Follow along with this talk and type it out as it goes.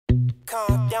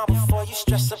calm down before you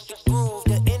stress up the groove.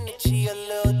 The energy a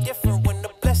little different when the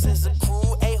blessings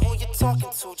accrue. Hey, who you talking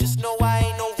to? Just know I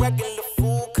ain't no regular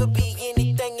fool. Could be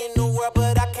anything in the world,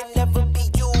 but I can never be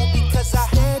you, because I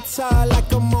stand tall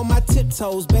like I'm on my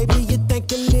tiptoes. Baby, you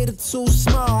think a little too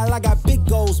small. I got big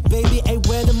goals, baby. Hey,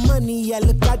 where the money at?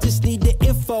 Look, I just need the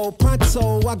info.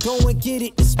 Pronto, I go and get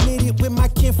it and split it with my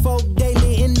kinfolk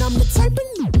daily. And I'm the type of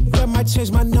that might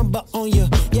change my number on you.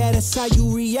 Yeah, that's how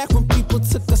you react when people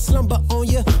took a slumber on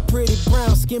you. Pretty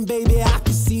brown skin, baby, I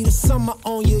can see the summer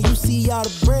on you. You see all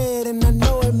the bread, and I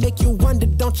know it make you wonder,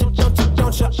 don't you, don't you,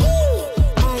 don't you? Ooh,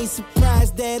 I ain't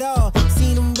surprised at all.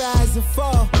 Seen them rise and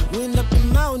fall. Went up the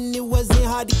mountain, it wasn't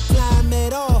hard to climb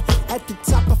at all. At the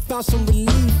top, I found some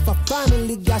relief. I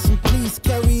finally got some peace.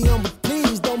 Carry on, but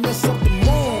please don't mess up the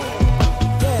mood.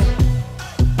 Yeah,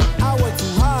 I worked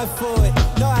too hard for it.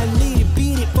 No, I need it,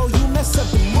 beat it, before you mess up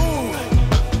the mood.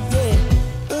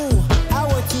 Yeah, ooh, I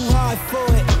worked too hard for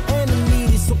it, and I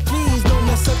need it, so please don't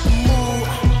mess up the mood.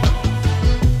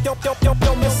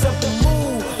 Don't mess up the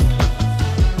mood.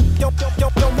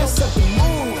 Don't mess up the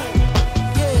mood.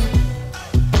 Yeah,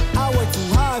 I worked too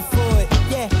hard for it.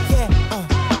 Yeah,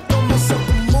 don't mess up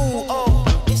the mood.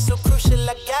 Oh, it's so crucial,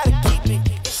 I gotta keep it.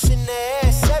 It's in the air,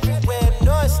 it's everywhere.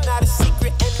 No, it's not a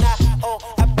secret, and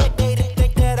I bet they didn't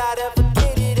think that I'd ever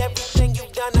get it. Everything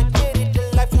you've done, I get it. The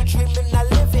life you dreaming, I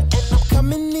live it, and I'm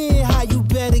coming in high. You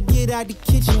better get out the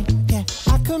kitchen. Yeah,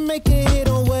 I could make a hit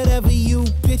on whatever you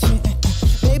pitching.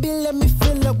 Baby, let me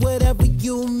fill up whatever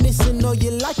you missing. Or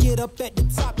you like it up at the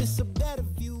top. It's a better